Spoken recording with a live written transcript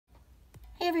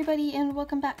Hey everybody, and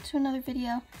welcome back to another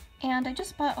video. And I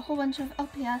just bought a whole bunch of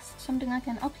LPS, so I'm doing like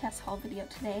an LPS haul video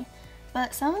today.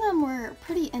 But some of them were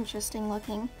pretty interesting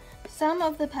looking. Some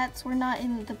of the pets were not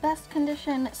in the best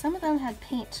condition, some of them had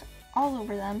paint all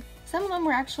over them. Some of them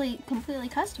were actually completely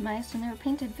customized and they were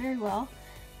painted very well.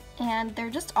 And they're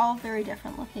just all very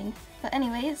different looking. But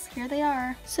anyways, here they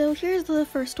are. So here's the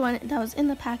first one that was in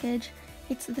the package.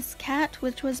 It's this cat,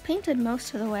 which was painted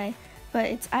most of the way, but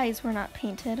its eyes were not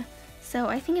painted. So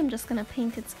I think I'm just gonna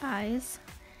paint its eyes.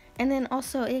 And then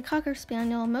also a Cocker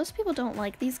Spaniel. Most people don't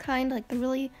like these kind, like the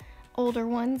really older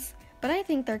ones, but I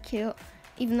think they're cute,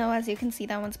 even though as you can see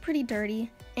that one's pretty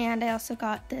dirty. And I also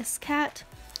got this cat,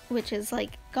 which is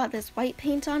like got this white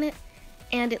paint on it,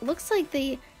 and it looks like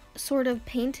they sort of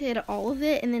painted all of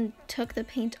it and then took the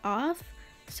paint off.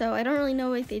 So I don't really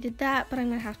know why they did that, but I'm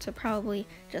gonna have to probably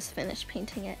just finish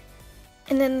painting it.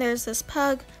 And then there's this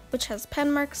pug, which has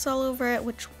pen marks all over it,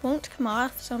 which won't come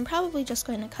off, so I'm probably just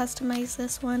going to customize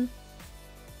this one.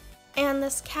 And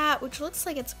this cat, which looks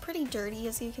like it's pretty dirty,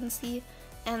 as you can see,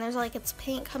 and there's like its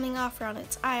paint coming off around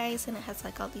its eyes, and it has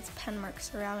like all these pen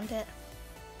marks around it.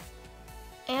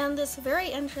 And this very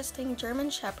interesting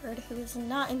German Shepherd, who is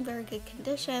not in very good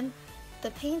condition.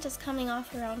 The paint is coming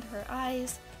off around her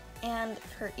eyes and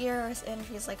her ears, and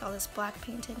she's like all this black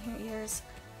paint in her ears.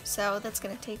 So that's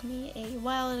going to take me a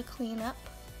while to clean up.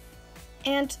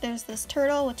 And there's this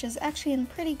turtle, which is actually in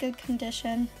pretty good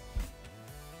condition.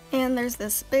 And there's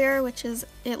this bear, which is,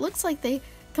 it looks like they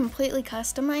completely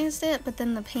customized it, but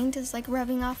then the paint is like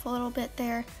rubbing off a little bit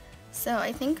there. So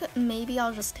I think maybe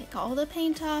I'll just take all the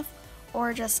paint off,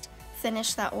 or just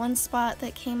finish that one spot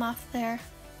that came off there.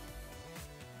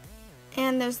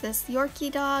 And there's this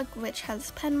Yorkie dog, which has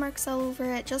pen marks all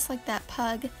over it, just like that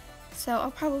pug. So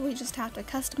I'll probably just have to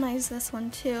customize this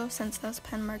one too, since those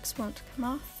pen marks won't come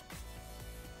off.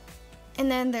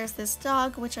 And then there's this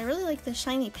dog, which I really like the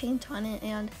shiny paint on it,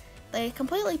 and they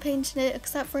completely painted it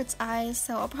except for its eyes,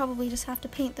 so I'll probably just have to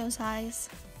paint those eyes.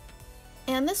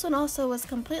 And this one also was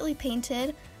completely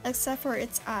painted except for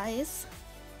its eyes.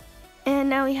 And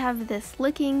now we have this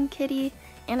licking kitty,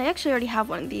 and I actually already have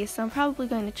one of these, so I'm probably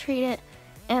going to trade it.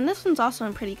 And this one's also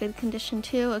in pretty good condition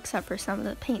too, except for some of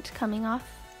the paint coming off.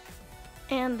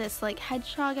 And this like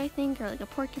hedgehog, I think, or like a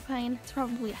porcupine. It's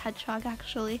probably a hedgehog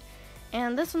actually.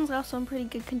 And this one's also in pretty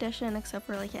good condition, except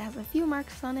for like it has a few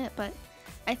marks on it, but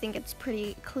I think it's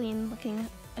pretty clean looking,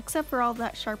 except for all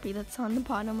that Sharpie that's on the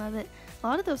bottom of it. A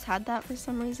lot of those had that for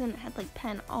some reason. It had like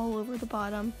pen all over the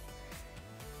bottom.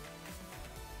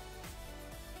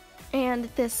 And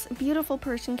this beautiful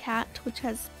Persian cat, which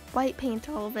has white paint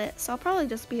all of it, so I'll probably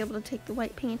just be able to take the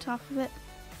white paint off of it.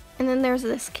 And then there's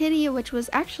this kitty, which was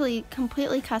actually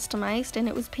completely customized, and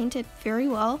it was painted very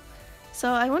well.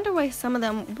 So I wonder why some of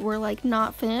them were like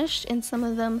not finished and some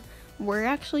of them were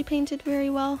actually painted very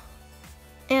well.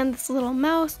 And this little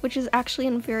mouse, which is actually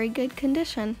in very good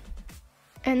condition.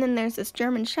 And then there's this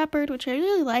German Shepherd, which I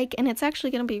really like, and it's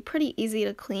actually going to be pretty easy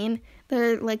to clean.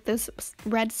 There are like those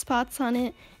red spots on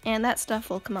it, and that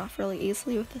stuff will come off really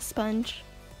easily with a sponge.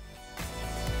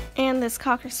 And this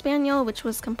Cocker Spaniel, which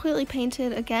was completely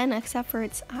painted again except for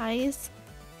its eyes.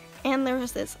 And there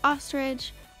was this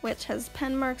ostrich, which has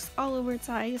pen marks all over its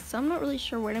eyes, so I'm not really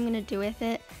sure what I'm going to do with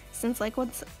it, since like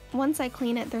once I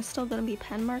clean it, there's still going to be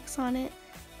pen marks on it.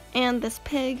 And this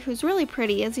pig, who's really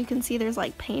pretty. As you can see, there's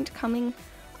like paint coming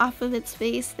off of its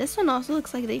face. This one also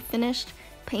looks like they finished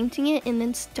painting it and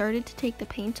then started to take the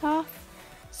paint off.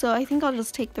 So I think I'll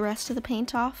just take the rest of the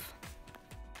paint off.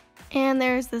 And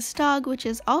there's this dog, which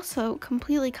is also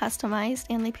completely customized,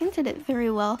 and they painted it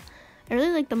very well. I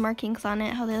really like the markings on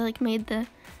it, how they like made the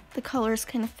colors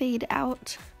kind of fade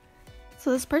out.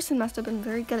 So this person must have been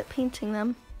very good at painting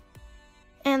them.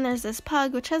 And there's this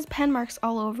pug, which has pen marks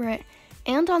all over it,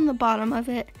 and on the bottom of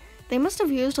it. They must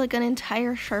have used like an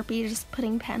entire Sharpie just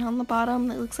putting pen on the bottom.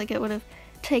 It looks like it would have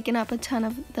taken up a ton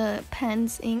of the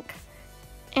pen's ink.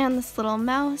 And this little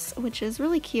mouse, which is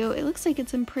really cute. It looks like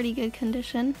it's in pretty good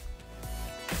condition.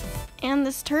 And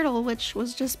this turtle, which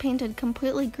was just painted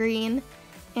completely green,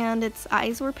 and its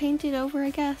eyes were painted over, I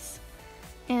guess.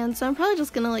 And so I'm probably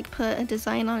just gonna like put a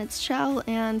design on its shell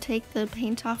and take the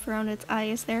paint off around its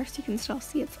eyes there so you can still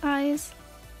see its eyes.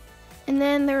 And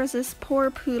then there's this poor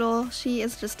poodle. She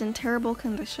is just in terrible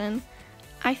condition.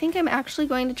 I think I'm actually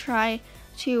going to try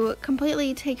to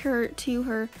completely take her to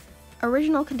her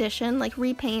original condition, like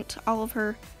repaint all of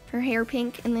her hair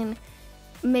pink, and then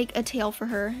make a tail for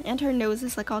her. And her nose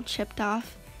is like all chipped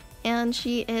off, and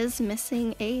she is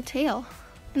missing a tail.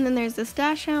 And then there's this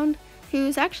dachshund,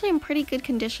 who's actually in pretty good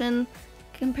condition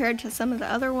compared to some of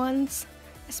the other ones.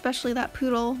 Especially that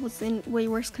poodle was in way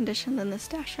worse condition than this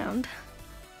dachshund.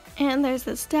 And there's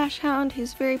this dash hound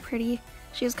who's very pretty.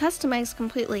 She is customized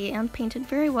completely and painted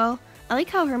very well. I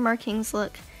like how her markings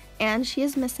look, and she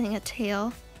is missing a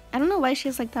tail. I don't know why she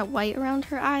has like that white around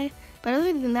her eye, but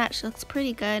other than that she looks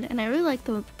pretty good, and I really like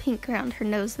the pink around her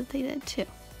nose that they did too.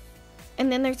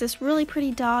 And then there's this really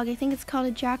pretty dog, I think it's called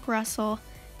a Jack Russell,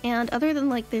 and other than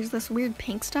like there's this weird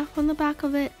pink stuff on the back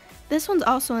of it, this one's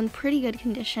also in pretty good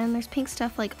condition. There's pink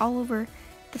stuff like all over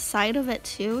the side of it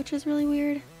too, which is really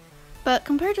weird. But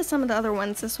compared to some of the other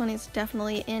ones, this one is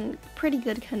definitely in pretty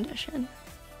good condition.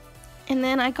 And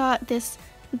then I got this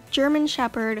German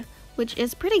Shepherd, which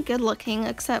is pretty good looking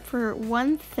except for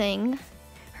one thing.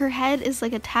 Her head is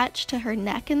like attached to her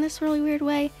neck in this really weird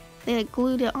way. They like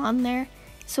glued it on there.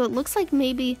 So it looks like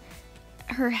maybe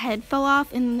her head fell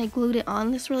off and then they glued it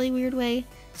on this really weird way.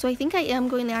 So I think I am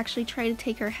going to actually try to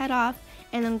take her head off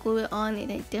and then glue it on in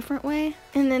a different way.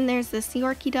 And then there's this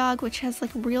Yorkie dog, which has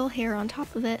like real hair on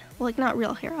top of it. Well, like not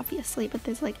real hair obviously, but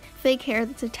there's like fake hair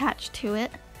that's attached to it.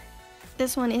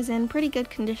 This one is in pretty good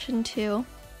condition too.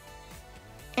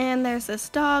 And there's this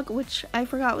dog, which I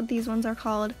forgot what these ones are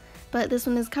called, but this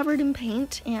one is covered in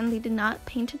paint and they did not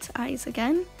paint its eyes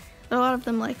again. But a lot of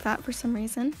them like that for some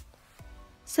reason.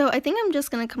 So I think I'm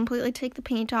just going to completely take the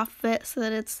paint off of it so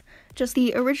that it's just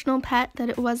the original pet that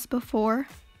it was before.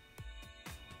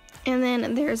 And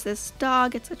then there's this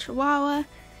dog, it's a Chihuahua.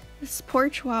 This poor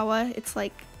Chihuahua, it's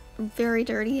like very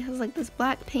dirty, it has like this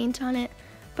black paint on it.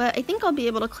 But I think I'll be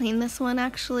able to clean this one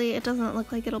actually. It doesn't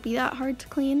look like it'll be that hard to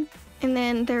clean. And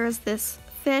then there's this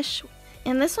fish.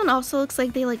 And this one also looks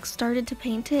like they like started to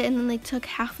paint it and then they took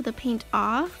half of the paint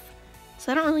off.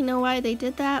 So I don't really know why they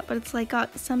did that, but it's like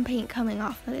got some paint coming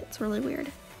off of it. It's really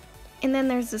weird. And then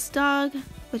there's this dog,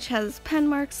 which has pen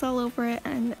marks all over it,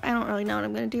 and I don't really know what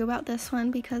I'm going to do about this one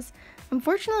because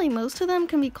unfortunately most of them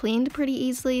can be cleaned pretty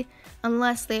easily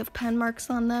unless they have pen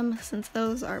marks on them, since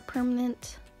those are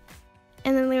permanent.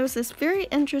 And then there was this very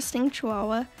interesting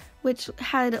Chihuahua, which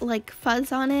had like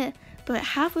fuzz on it, but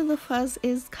half of the fuzz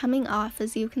is coming off,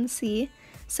 as you can see.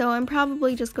 So I'm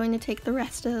probably just going to take the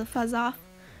rest of the fuzz off.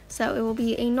 So it will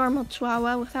be a normal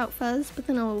Chihuahua without fuzz, but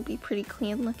then it will be pretty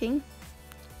clean looking.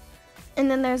 And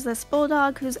then there's this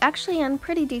bulldog who's actually in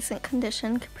pretty decent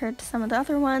condition compared to some of the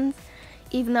other ones,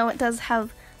 even though it does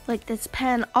have like this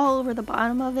pen all over the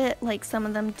bottom of it, like some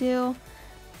of them do.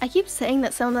 I keep saying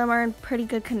that some of them are in pretty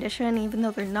good condition, even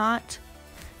though they're not.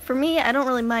 For me, I don't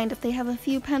really mind if they have a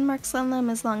few pen marks on them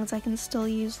as long as I can still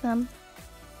use them.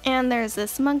 And there's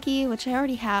this monkey, which I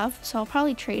already have, so I'll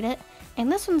probably trade it.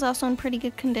 And this one's also in pretty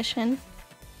good condition.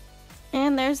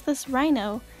 And there's this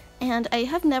rhino. And I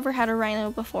have never had a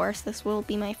rhino before, so this will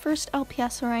be my first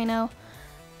LPS rhino.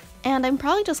 And I'm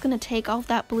probably just going to take all of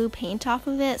that blue paint off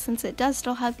of it since it does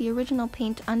still have the original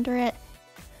paint under it.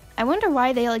 I wonder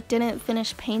why they like didn't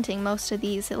finish painting most of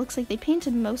these. It looks like they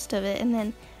painted most of it and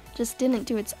then just didn't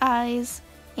do its eyes,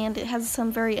 and it has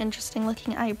some very interesting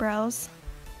looking eyebrows.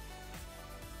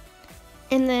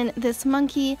 And then this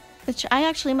monkey, which I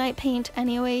actually might paint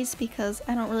anyways because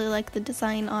I don't really like the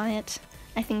design on it.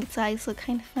 I think its eyes look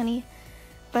kind of funny,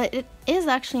 but it is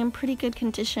actually in pretty good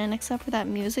condition except for that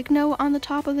music note on the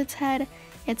top of its head.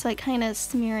 It's like kind of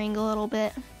smearing a little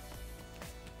bit.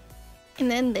 And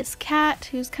then this cat,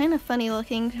 who's kind of funny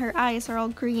looking, her eyes are all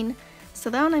green, so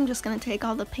that one I'm just going to take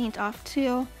all the paint off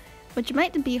too, which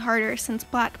might be harder since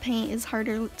black paint is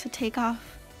harder to take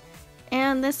off.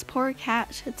 And this poor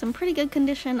cat, it's in pretty good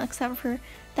condition except for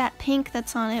that pink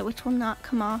that's on it, which will not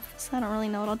come off, so I don't really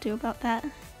know what I'll do about that.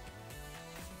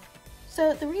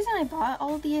 So the reason I bought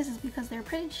all of these is because they're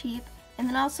pretty cheap, and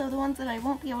then also the ones that I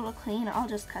won't be able to clean, I'll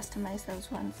just customize those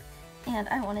ones. And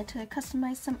I wanted to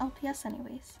customize some LPS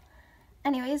anyways.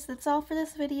 Anyways, that's all for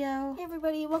this video. Hey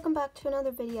everybody, welcome back to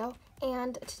another video,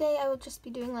 and today I will just be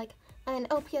doing like an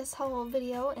LPS haul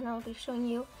video, and I'll be showing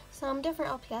you some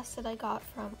different LPS that I got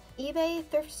from eBay,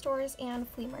 thrift stores, and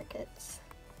flea markets.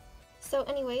 So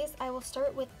anyways, I will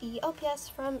start with the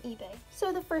LPS from eBay.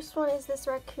 So the first one is this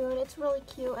raccoon. It's really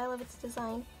cute. I love its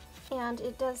design. And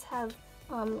it does have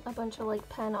a bunch of like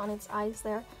pen on its eyes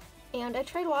there. And I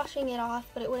tried washing it off,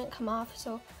 but it wouldn't come off,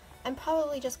 so I'm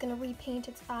probably just going to repaint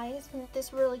its eyes. And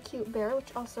this really cute bear,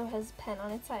 which also has pen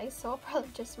on its eyes, so I'll probably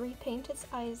just repaint its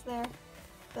eyes there.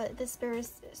 But this bear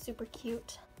is super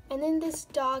cute. And then this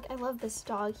dog, I love this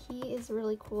dog. He is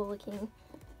really cool looking.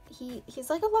 He's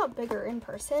like a lot bigger in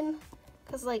person.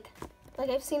 Because like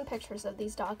I've seen pictures of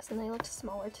these dogs and they look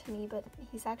smaller to me, but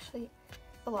he's actually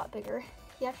a lot bigger.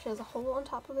 He actually has a hole on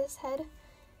top of his head.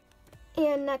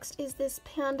 And next is this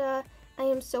panda. I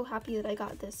am so happy that I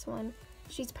got this one.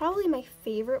 She's probably my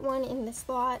favorite one in this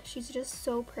lot. She's just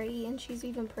so pretty, and she's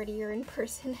even prettier in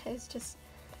person.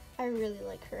 I really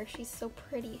like her. She's so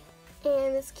pretty.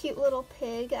 And this cute little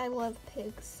pig. I love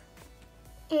pigs.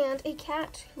 And a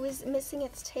cat who is missing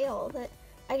its tail. That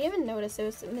I didn't even notice it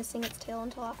was missing its tail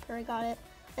until after I got it.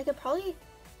 I could probably,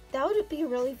 that would be a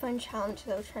really fun challenge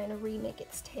though, trying to remake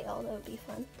its tail. That would be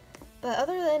fun. But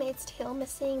other than its tail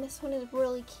missing, this one is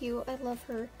really cute. I love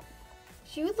her.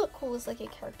 She would look cool as like a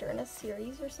character in a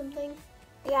series or something.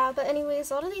 Yeah, but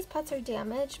anyways, a lot of these pets are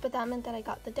damaged, but that meant that I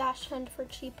got the dash hunt for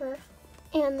cheaper.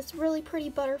 And this really pretty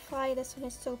butterfly. This one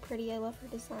is so pretty. I love her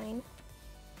design.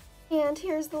 And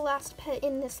here's the last pet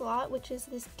in this lot, which is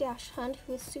this dash hunt,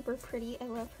 who is super pretty. I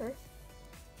love her.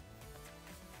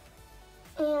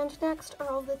 And next are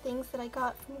all the things that I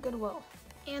got from Goodwill.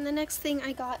 And the next thing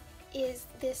I got is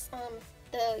this,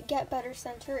 the Get Better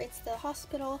Center. It's the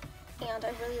hospital, and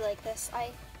I really like this.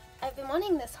 I've been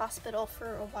wanting this hospital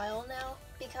for a while now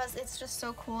because it's just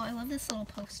so cool. I love this little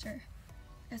poster.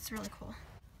 It's really cool.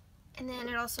 And then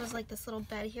it also has like this little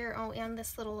bed here. Oh, and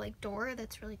this little like door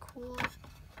that's really cool.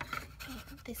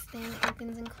 This thing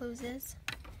opens and closes.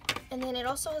 And then it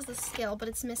also has the scale, but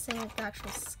it's missing like the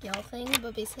actual scale thing.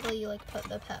 But basically you like put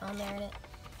the pet on there and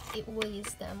it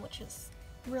weighs them, which is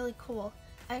really cool.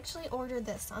 I actually ordered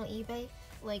this on eBay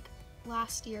like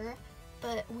last year,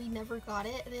 but we never got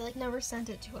it. They like never sent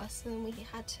it to us, and we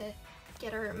had to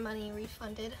get our money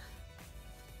refunded.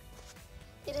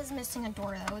 It is missing a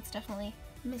door though. It's definitely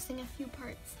missing a few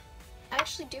parts. I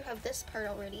actually do have this part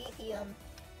already.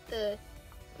 The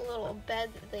little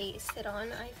bed that they sit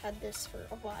on. I've had this for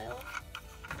a while.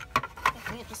 I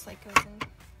think it just like goes in,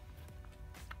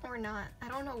 or not. I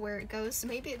don't know where it goes.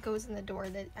 Maybe it goes in the door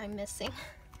that I'm missing.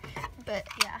 But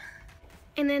yeah.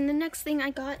 And then the next thing I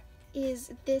got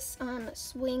is this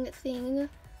swing thing.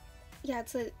 Yeah,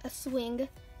 it's a swing.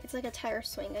 It's like a tire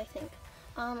swing, I think.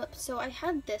 So I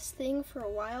had this thing for a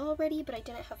while already, but I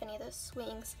didn't have any of those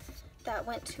swings that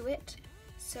went to it.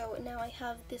 So now I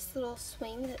have this little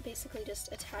swing that basically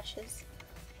just attaches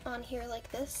on here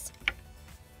like this.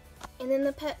 And then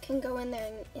the pet can go in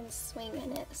there and swing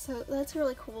in it. So that's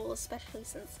really cool, especially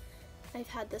since I've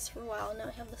had this for a while. Now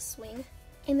I have the swing.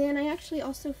 And then I actually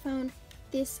also found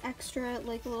this extra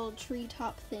like little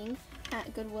treetop thing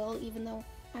at Goodwill, even though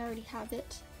I already have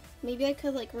it. Maybe I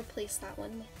could like replace that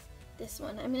one with this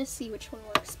one. I'm gonna see which one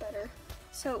works better.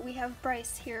 So we have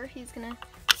Bryce here. He's gonna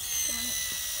get on it.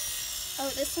 Oh,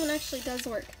 this one actually does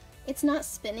work. It's not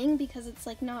spinning because it's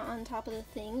like not on top of the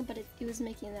thing, but it was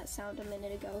making that sound a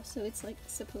minute ago, so it's like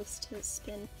supposed to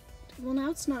spin. Well,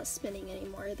 now it's not spinning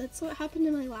anymore. That's what happened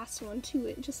to my last one too.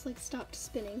 It just like stopped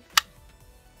spinning.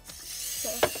 So,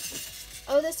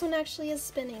 oh, this one actually is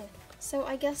spinning. So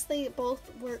I guess they both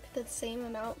work the same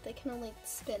amount. They can only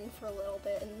spin for a little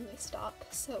bit and then they stop.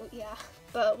 So yeah.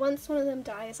 But once one of them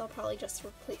dies, I'll probably just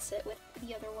replace it with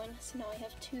the other one. So now I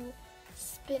have two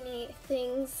spinny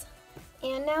things.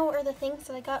 And now are the things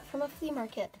that I got from a flea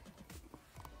market.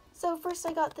 So first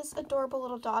I got this adorable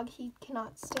little dog. He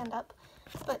cannot stand up.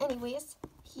 But anyways,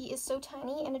 he is so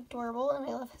tiny and adorable and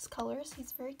I love his colors.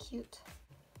 He's very cute.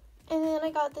 And then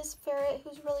I got this ferret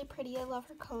who's really pretty. I love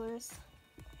her colors.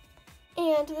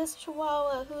 And this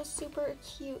chihuahua who is super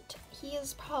cute. He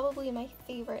is probably my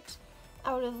favorite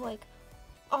out of like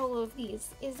all of these.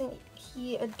 Isn't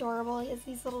he adorable? He has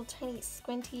these little tiny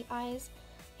squinty eyes.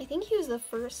 I think he was the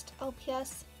first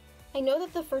LPS. I know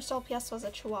that the first LPS was a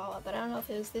chihuahua, but I don't know if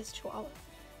it was this chihuahua.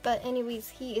 But anyways,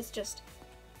 he is just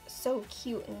so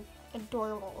cute and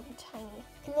adorable and tiny.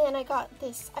 And then I got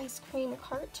this ice cream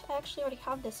cart. I actually already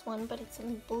have this one, but it's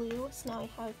in blue, so now I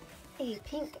have a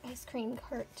pink ice cream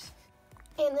cart.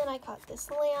 And then I got this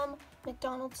lamb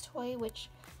McDonald's toy, which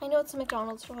I know it's a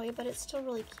McDonald's toy, but it's still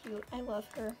really cute. I love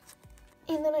her.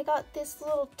 And then I got this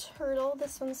little turtle.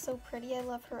 This one's so pretty. I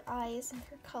love her eyes and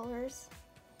her colors.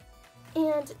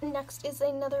 And next is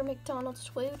another McDonald's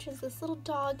toy, which is this little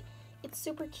dog. It's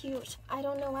super cute. I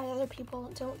don't know why other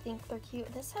people don't think they're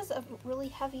cute. This has a really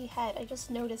heavy head. I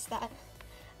just noticed that.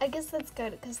 I guess that's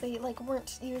good because they like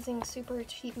weren't using super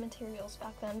cheap materials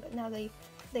back then, but now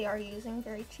they are using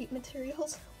very cheap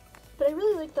materials. But I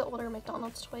really like the older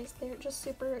McDonald's toys. They're just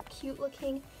super cute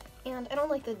looking, and I don't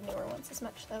like the newer ones as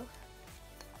much though.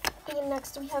 And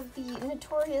next we have the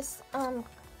notorious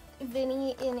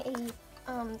Vinny in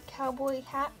a cowboy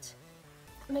hat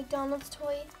McDonald's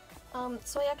toy.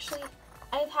 So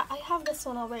I have this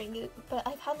one already, but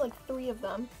I've had like 3 of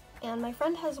them, and my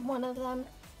friend has one of them.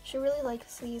 She really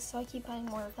likes these, so I keep buying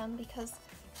more of them because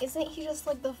isn't he just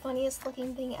like the funniest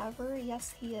looking thing ever?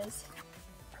 Yes, he is.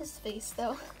 His face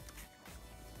though.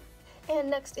 And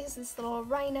next is this little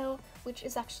rhino, which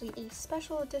is actually a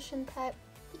special edition pet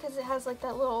because it has like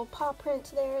that little paw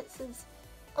print there. It says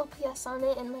LPS on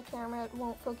it and my camera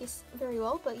won't focus very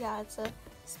well, but yeah, it's a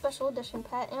special edition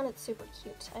pet and it's super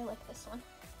cute. I like this one.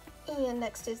 And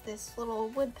next is this little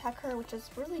woodpecker, which is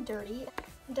really dirty.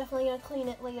 I'm definitely gonna clean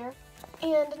it later.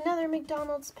 And another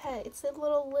McDonald's pet. It's a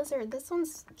little lizard. This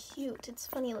one's cute. It's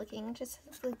funny looking. It just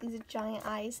has like these giant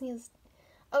eyes and he has,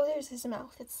 oh, there's his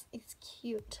mouth. It's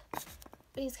cute.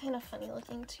 But he's kind of funny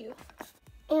looking too.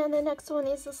 And the next one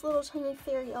is this little tiny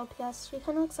fairy LPS. She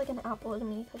kind of looks like an apple to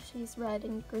me because she's red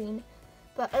and green.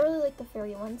 But I really like the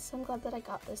fairy ones, so I'm glad that I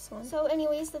got this one. So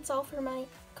anyways, that's all for my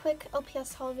quick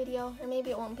LPS haul video. Or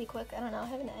maybe it won't be quick, I don't know, I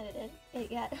haven't edited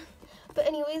it yet. But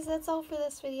anyways, that's all for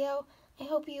this video. I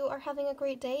hope you are having a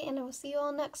great day, and I will see you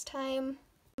all next time.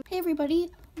 Hey everybody,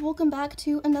 welcome back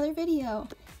to another video.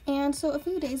 And so a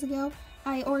few days ago,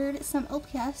 I ordered some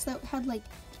LPS that had like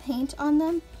paint on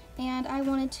them, and I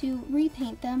wanted to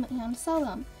repaint them and sell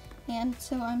them. And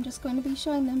so I'm just going to be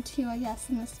showing them to you, I guess,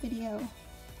 in this video.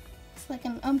 It's like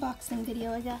an unboxing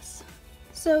video, I guess.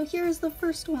 So here's the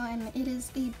first one. It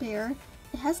is a bear.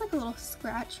 It has like a little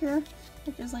scratch here.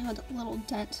 Like there's like a little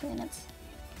dent in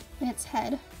its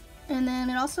head. And then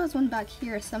it also has one back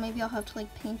here, so maybe I'll have to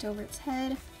like paint over its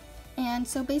head. And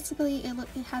so basically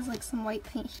it has like some white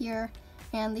paint here,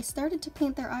 and they started to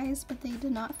paint their eyes, but they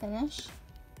did not finish.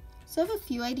 So I have a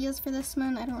few ideas for this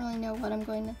one. I don't really know what I'm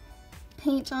going to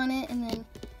paint on it, and then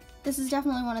this is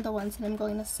definitely one of the ones that I'm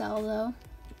going to sell though.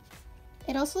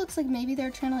 It also looks like maybe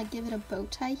they're trying to like give it a bow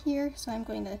tie here, so I'm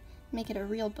going to make it a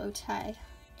real bow tie.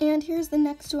 And here's the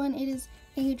next one. It is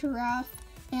a giraffe,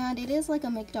 and it is like a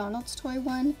McDonald's toy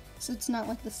one, so it's not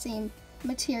like the same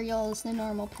material as the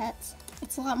normal pets.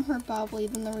 It's a lot more bobbly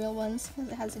than the real ones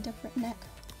because it has a different neck.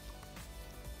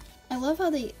 I love how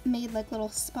they made like little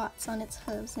spots on its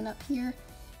hooves and up here,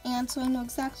 and so I know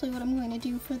exactly what I'm going to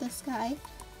do for this guy.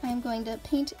 I'm going to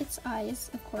paint its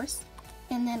eyes, of course,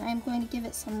 and then I'm going to give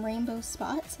it some rainbow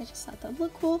spots. I just thought that would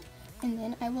look cool, and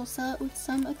then I will sell it with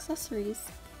some accessories.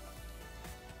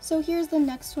 So here's the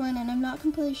next one, and I'm not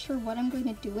completely sure what I'm going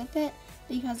to do with it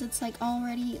because it's like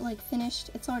already like finished.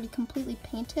 It's already completely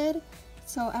painted,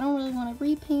 so I don't really want to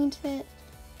repaint it,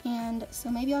 and so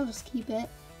maybe I'll just keep it,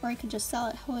 or I could just sell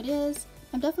it how it is.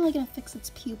 I'm definitely going to fix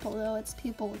its pupil though. Its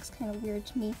pupil looks kind of weird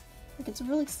to me. Like it's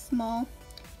really small,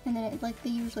 and then it, like they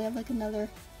usually have like another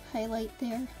highlight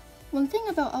there. One thing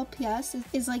about LPS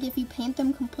is like if you paint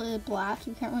them completely black,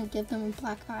 you can't really give them a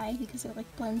black eye because it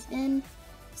like blends in.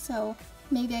 So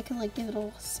maybe I could like give it a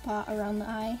little spot around the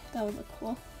eye. That would look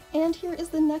cool. And here is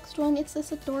the next one. It's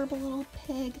this adorable little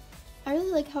pig. I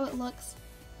really like how it looks.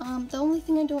 The only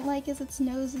thing I don't like is its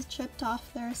nose is chipped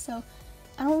off there, so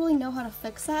I don't really know how to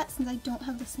fix that since I don't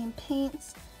have the same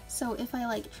paints. So if I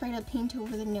like try to paint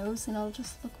over the nose, then it'll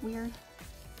just look weird.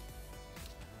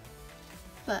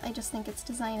 But I just think its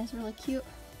design is really cute.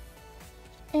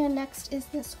 And next is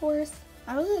this horse.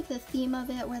 I really like the theme of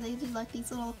it where they do like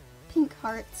these little pink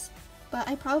hearts, but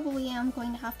I probably am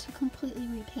going to have to completely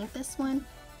repaint this one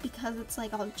because it's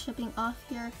like all chipping off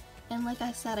here, and like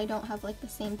I said, I don't have like the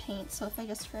same paint, so if I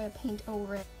just try to paint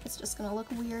over it, it's just gonna look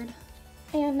weird.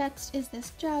 And next is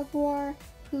this jaguar,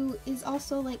 who is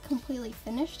also like completely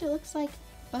finished, it looks like,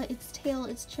 but its tail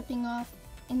is chipping off,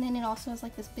 and then it also has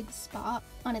like this big spot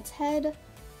on its head.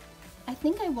 I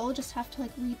think I will just have to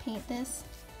like repaint this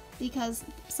because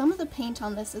some of the paint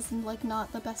on this is like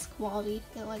not the best quality.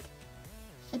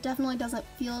 It definitely doesn't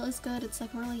feel as good. It's like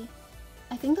really,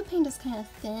 I think the paint is kind of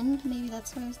thin, maybe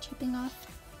that's why it's chipping off.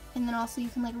 And then also you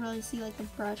can like really see like the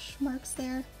brush marks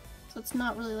there, so it's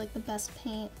not really like the best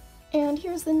paint. And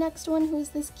here's the next one, who is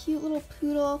this cute little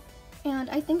poodle, and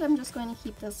I think I'm just going to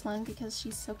keep this one because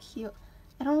she's so cute.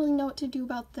 I don't really know what to do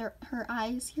about her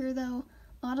eyes here though.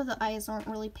 A lot of the eyes aren't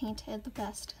really painted the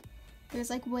best. There's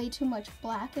like way too much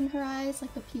black in her eyes,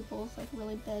 like the pupil is like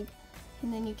really big,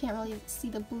 and then you can't really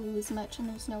see the blue as much, and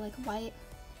there's no like white.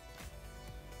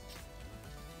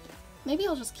 Maybe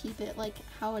I'll just keep it like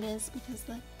how it is because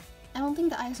I don't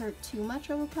think the eyes are too much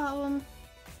of a problem.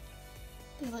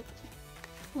 They look,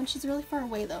 when she's really far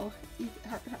away though,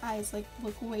 her eyes like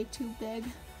look way too big.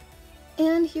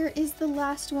 And here is the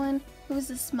last one, who is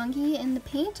this monkey, and the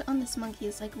paint on this monkey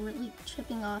is like really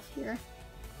chipping off here,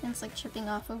 and it's like chipping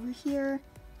off over here,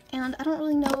 and I don't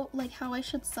really know like how I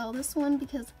should sell this one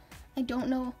because I don't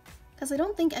know, because I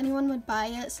don't think anyone would buy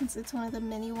it since it's one of the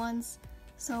mini ones,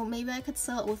 so maybe I could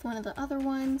sell it with one of the other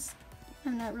ones.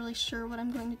 I'm not really sure what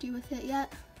I'm going to do with it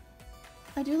yet.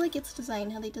 I do like its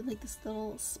design, how they did like this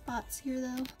little spots here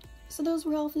though. So those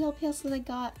were all the LPS that I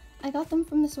got. I got them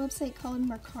from this website called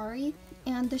Mercari,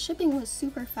 and the shipping was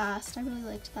super fast. I really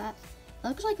liked that. It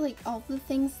looked like all the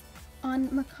things on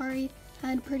Mercari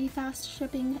had pretty fast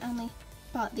shipping. I only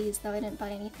bought these, though I didn't buy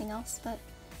anything else, but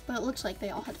it looked like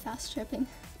they all had fast shipping.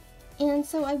 And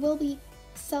so I will be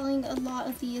selling a lot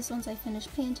of these once I finish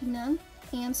painting them.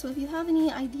 And so if you have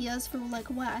any ideas for like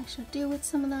what I should do with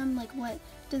some of them, like what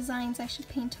designs I should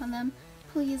paint on them,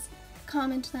 please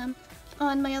comment them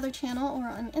on my other channel or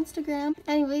on Instagram.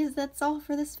 Anyways, that's all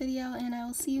for this video, and I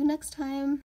will see you next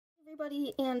time. Hey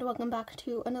everybody, and welcome back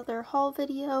to another haul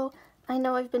video. I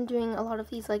know I've been doing a lot of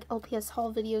these like LPS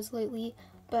haul videos lately,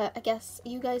 but I guess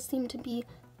you guys seem to be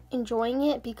enjoying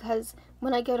it because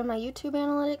when I go to my YouTube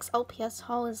analytics, LPS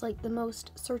haul is like the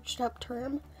most searched up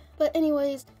term. But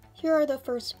anyways, here are the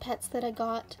first pets that I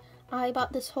got. I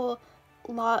bought this whole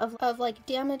lot of like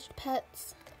damaged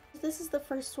pets. This is the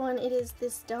first one. It is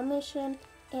this Dalmatian,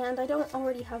 and I don't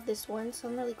already have this one, so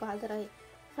I'm really glad that I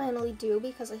finally do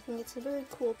because I think it's a very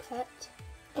cool pet.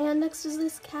 And next is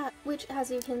this cat, which as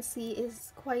you can see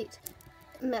is quite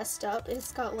messed up.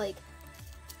 It's got like,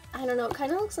 I don't know, it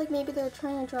kind of looks like maybe they're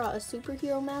trying to draw a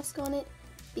superhero mask on it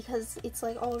because it's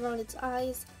like all around its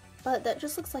eyes, but that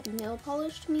just looks like nail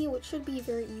polish to me, which should be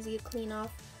very easy to clean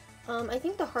off. I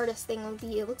think the hardest thing would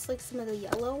be, it looks like some of the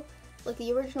yellow, like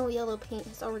the original yellow paint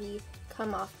has already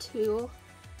come off too.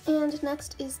 And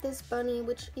next is this bunny,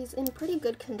 which is in pretty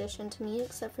good condition to me,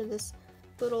 except for this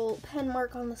little pen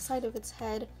mark on the side of its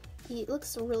head. It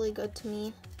looks really good to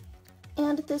me.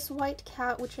 And this white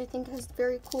cat, which I think has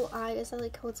very cool eyes. I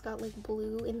like how it's got like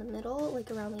blue in the middle,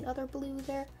 like around the other blue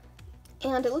there.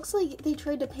 And it looks like they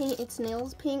tried to paint its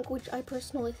nails pink, which I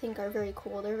personally think are very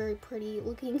cool. They're very pretty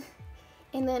looking.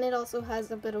 And then it also has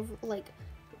a bit of like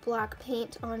black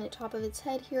paint on the top of its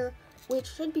head here, which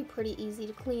should be pretty easy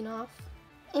to clean off.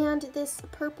 And this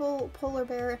purple polar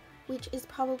bear, which is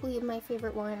probably my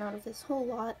favorite one out of this whole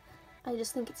lot. I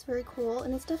just think it's very cool,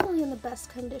 and it's definitely in the best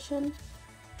condition.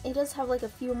 It does have like a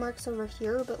few marks over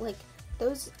here, but like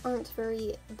those aren't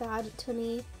very bad to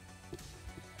me.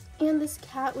 And this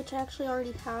cat, which I actually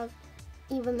already have,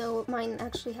 even though mine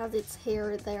actually has its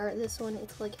hair there, this one,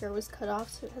 its like hair was cut off,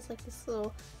 so it has like this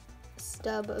little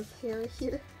stub of hair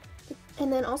here.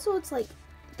 And then also it's like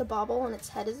the bobble on its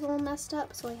head is a little messed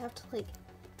up, so I have to like,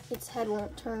 its head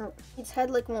won't turn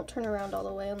around all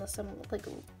the way unless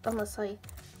I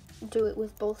do it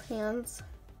with both hands.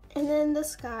 And then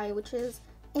this guy, which is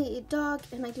a dog,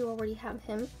 and I do already have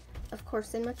him, of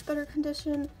course, in much better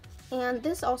condition. And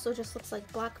this also just looks like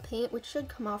black paint, which should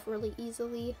come off really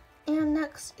easily. And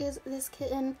next is this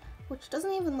kitten, which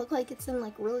doesn't even look like it's in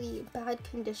like really bad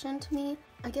condition to me.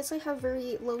 I guess I have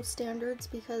very low standards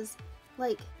because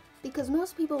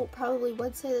most people probably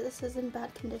would say that this is in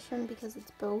bad condition because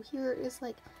its bow here is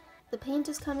like, the paint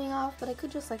is coming off, but I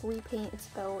could just like repaint its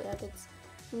bow and its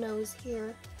nose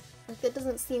here. Like, it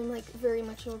doesn't seem like very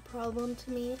much of a problem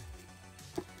to me.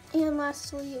 And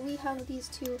lastly, we have these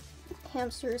two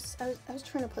hamsters. I was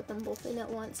trying to put them both in at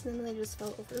once and then they just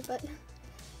fell over, but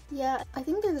yeah, I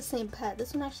think they're the same pet.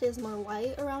 This one actually has more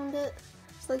white around it,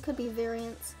 so they could be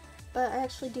variants. But I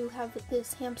actually do have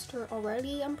this hamster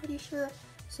already, I'm pretty sure,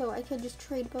 so I could just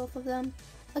trade both of them.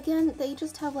 Again, they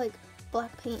just have like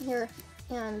black paint here,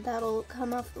 and that'll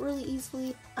come off really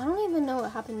easily. I don't even know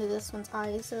what happened to this one's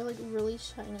eyes. They're like really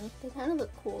shiny. They kind of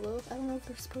look cool though. I don't know if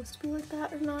they're supposed to be like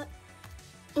that or not.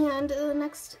 And the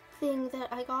next thing that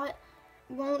I got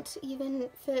won't even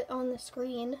fit on the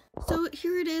screen. So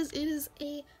here it is. It is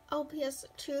a LPS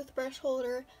toothbrush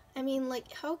holder. I mean,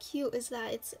 like, how cute is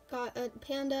that? It's got a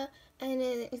panda, and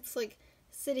then it's like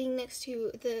sitting next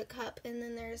to the cup, and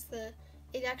then there's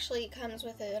it actually comes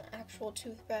with an actual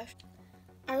toothbrush.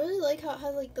 I really like how it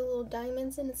has like the little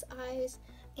diamonds in its eyes,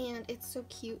 and it's so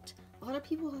cute. A lot of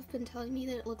people have been telling me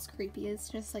that it looks creepy. It's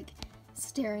just like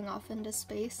staring off into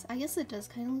space. I guess it does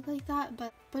kind of look like that,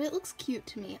 but it looks cute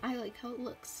to me. I like how it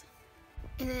looks.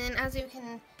 And then as you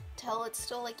can tell, it's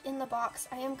still like in the box.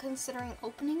 I am considering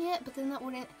opening it, but then that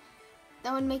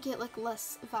would make it like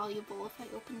less valuable if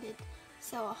I opened it.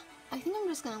 So I think I'm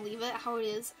just gonna leave it how it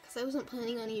is because I wasn't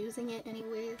planning on using it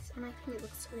anyways, and I think it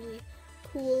looks really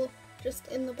cool just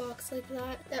in the box like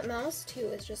that. That mouse too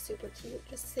is just super cute,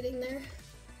 just sitting there.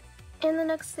 And the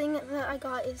next thing that I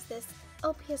got is this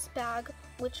LPS bag,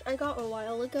 which I got a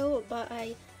while ago, but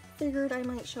I figured I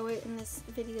might show it in this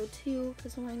video too,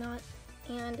 because why not?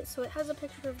 And so it has a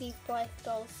picture of these Blythe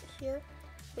dolls here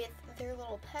with their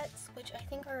little pets, which I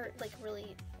think are like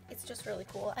really, it's just really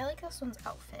cool. I like this one's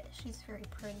outfit. She's very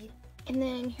pretty. And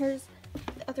then here's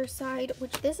the other side,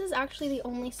 which this is actually the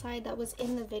only side that was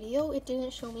in the video. It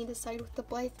didn't show me the side with the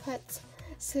Blythe pets,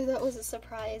 so that was a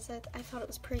surprise. I thought it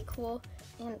was pretty cool.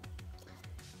 And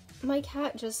my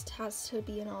cat just has to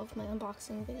be in all of my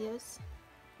unboxing videos.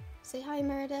 Say hi,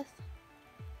 Meredith.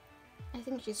 I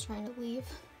think she's trying to leave.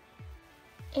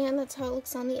 And that's how it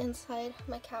looks on the inside.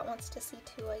 My cat wants to see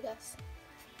too, I guess.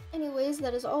 Anyways,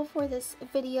 that is all for this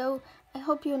video. I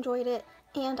hope you enjoyed it,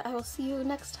 and I will see you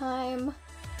next time.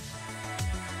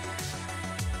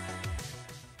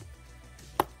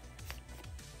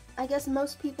 I guess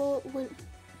most people would...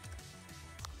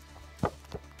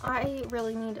 I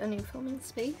really need a new filming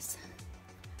space.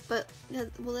 But,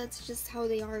 well, that's just how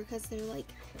they are, because they're like,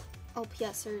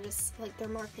 LPS are just, like, they're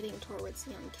marketing towards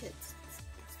young kids.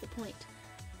 That's the point.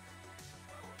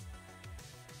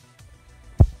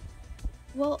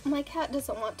 Well, my cat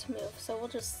doesn't want to move, so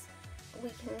we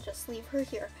can just leave her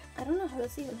here. I don't know how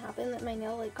this even happened, that my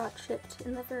nail, like, got chipped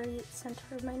in the very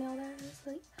center of my nail there. It's,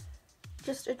 like,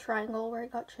 just a triangle where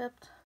it got chipped.